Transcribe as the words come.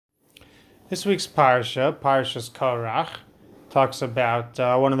This week's parsha, Parshas Korach, talks about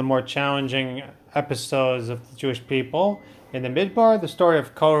one of the more challenging episodes of the Jewish people in the Midbar, the story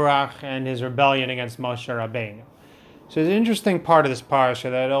of Korach and his rebellion against Moshe Rabbeinu. So there's an interesting part of this parsha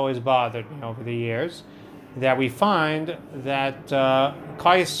that always bothered me over the years, that we find that Klal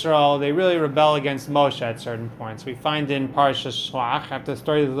Yisrael, they really rebel against Moshe at certain points. We find in Parshas Shlach, after the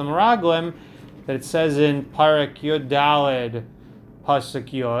story of the Meraglim, that it says in Parak Yud Daled,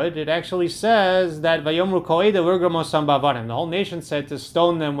 Pasuk Yod, it actually says that Vayomru Koeda Lurgamosam Bavanim. The whole nation said to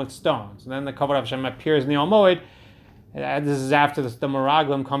stone them with stones. And then the Kavod Hashem appears in the Almoed. This is after the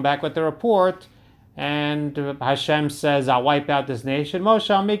Meraglim come back with the report. And Hashem says, I'll wipe out this nation.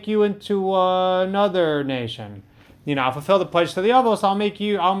 Moshe, I'll make you into another nation. I'll fulfill the pledge to the Avos. I'll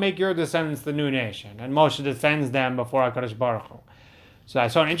make your descendants the new nation. And Moshe defends them before HaKadosh Baruch Hu. So I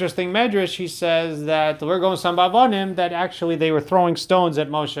saw an interesting medrash. He says that we're going Sambavonim, that actually they were throwing stones at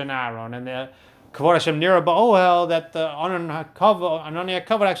Moshe and Aaron, and the Kavod Hashem Nira Ba'ohel, that the Anani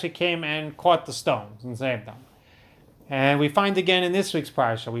HaKavod actually came and caught the stones and saved them. And we find again in this week's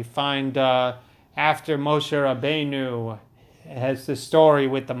parsha, we find after Moshe Rabbeinu has the story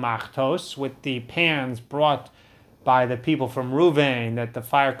with the Machtos, with the pans brought by the people from Ruvain, that the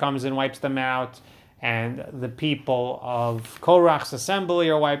fire comes and wipes them out, and the people of Korach's assembly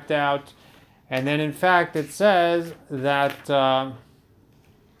are wiped out. And then in fact it says that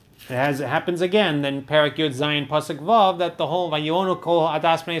it happens again, then Parak Yud Zayin Pasuk Vav, that the whole Vayonu Kol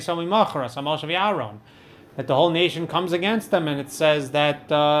Adas Bnei Yisrael Mimachras, Moshe v'Aaron, that the whole nation comes against them, and it says that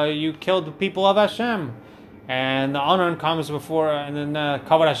you killed the people of Hashem. And the Anon comes before, and then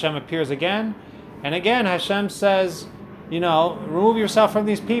Kavod Hashem appears again. And again Hashem says, remove yourself from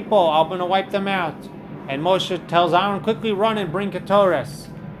these people. I'm going to wipe them out. And Moshe tells Aaron, quickly run and bring Ketores.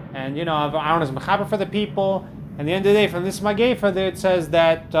 And, Aaron is mechaber for the people. And at the end of the day, from this Magefa, it says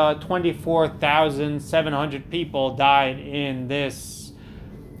that 24,700 people died in this.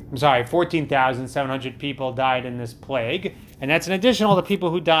 14,700 people died in this plague. And that's in addition to all the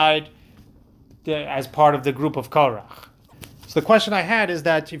people who died as part of the group of Korach. So the question I had is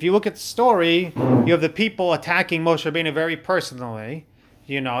that if you look at the story, you have the people attacking Moshe Rabbeinu very personally,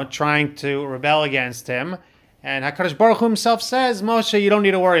 trying to rebel against him. And HaKadosh Baruch Hu himself says, Moshe, you don't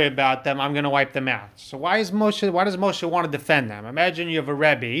need to worry about them. I'm going to wipe them out. So why does Moshe want to defend them? Imagine you have a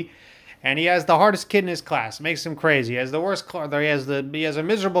Rebbe, and he has the hardest kid in his class. It makes him crazy. He has the worst class. He has a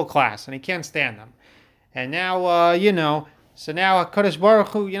miserable class, and he can't stand them. And now, so now HaKadosh Baruch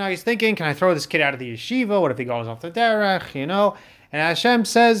Hu, he's thinking, can I throw this kid out of the yeshiva? What if he goes off the derech, And Hashem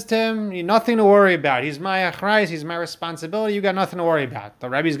says to him, nothing to worry about. He's my achrayis, he's my responsibility. You got nothing to worry about. The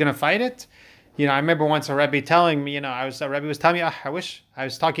Rebbe's going to fight it. I remember once a Rebbe telling me, a Rebbe was telling me, I wish I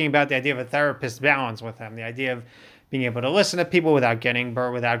was talking about the idea of a therapist balance with him, the idea of being able to listen to people without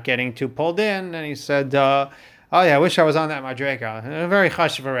getting too pulled in. And he said, oh yeah, I wish I was on that Madreka. A very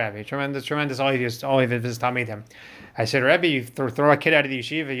chashuv Rebbe, tremendous all of his Talmidim. I said, Rebbe, you throw a kid out of the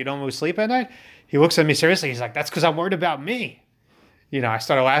yeshiva, you don't lose sleep at night? He looks at me seriously. He's like, that's because I'm worried about me. I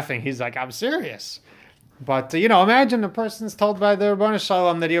started laughing. He's like, I'm serious. But, imagine a person's told by the Rebbeinu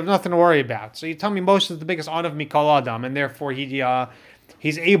Shalom that you have nothing to worry about. So you tell me Moshe is the biggest honor of Mikol Adam, and therefore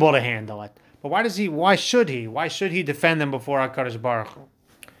he's able to handle it. But why should he defend them before HaKadosh Baruch Hu?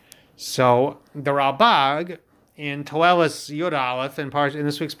 So the Ralbag in Toelis Yud Aleph in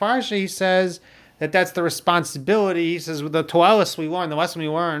this week's parsha, he says that's the responsibility. He says the Toelis we learn, the lesson we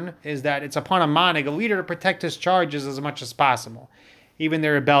learn is that it's upon a manig, a leader, to protect his charges as much as possible, even they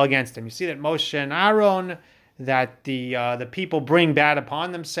rebel against him. You see that Moshe and Aaron, that the people bring bad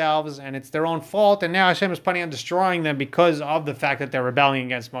upon themselves, and it's their own fault, and now Hashem is planning on destroying them because of the fact that they're rebelling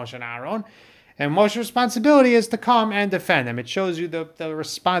against Moshe and Aaron. And Moshe's responsibility is to come and defend them. It shows you the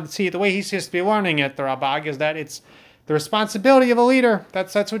response. See, the way he seems to be learning it, the Ralbag, is that it's the responsibility of a leader.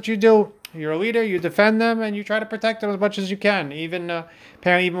 That's what you do. You're a leader. You defend them, and you try to protect them as much as you can, even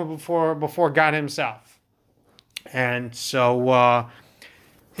before God Himself. And so,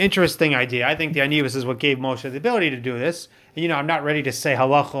 interesting idea. I think the Anivus is what gave Moshe the ability to do this. And, I'm not ready to say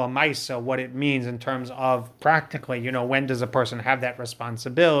halacha l'maisa, what it means in terms of practically, when does a person have that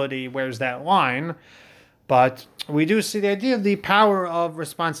responsibility? Where's that line? But we do see the idea of the power of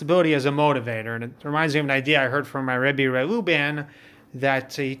responsibility as a motivator. And it reminds me of an idea I heard from my Rebbe Reluban,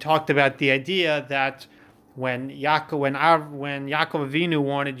 that he talked about the idea that when Yaakov Avinu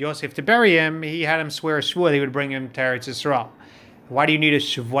wanted Yosef to bury him, he had him swear a shvua that he would bring him to Eretz Yisrael. Why do you need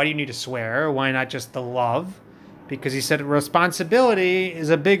a swear? Why not just the love? Because he said responsibility is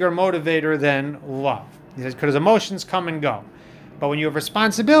a bigger motivator than love. He says because emotions come and go. But when you have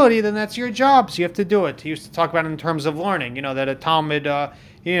responsibility, then that's your job, so you have to do it. He used to talk about it in terms of learning, that a Talmud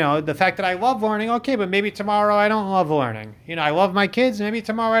The fact that I love learning, okay, but maybe tomorrow I don't love learning. I love my kids, maybe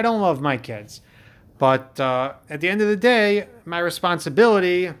tomorrow I don't love my kids. But at the end of the day, my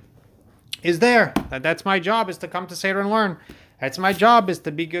responsibility is there. That's my job, is to come to Seder and learn. That's my job, is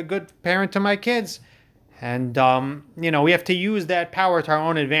to be a good parent to my kids. And, we have to use that power to our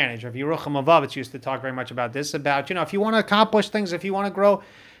own advantage. Rav Yerucham Avovitz used to talk very much about this, about, if you want to accomplish things, if you want to grow,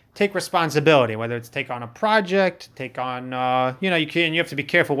 take responsibility, whether it's take on a project, take on, you have to be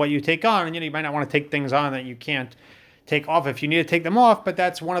careful what you take on. And, you might not want to take things on that you can't take off if you need to take them off. But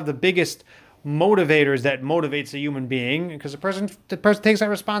that's one of the biggest motivators that motivates a human being, because the person takes that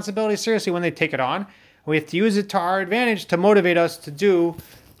responsibility seriously when they take it on. We have to use it to our advantage to motivate us to do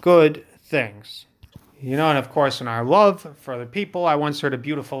good things. And of course, in our love for other people, I once heard a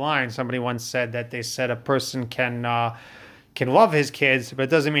beautiful line. Somebody once said that they said a person can love his kids, but it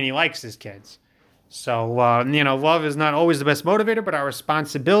doesn't mean he likes his kids. So, love is not always the best motivator, but our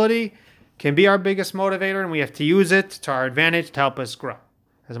responsibility can be our biggest motivator, and we have to use it to our advantage to help us grow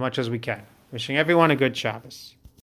as much as we can. Wishing everyone a good Shabbos.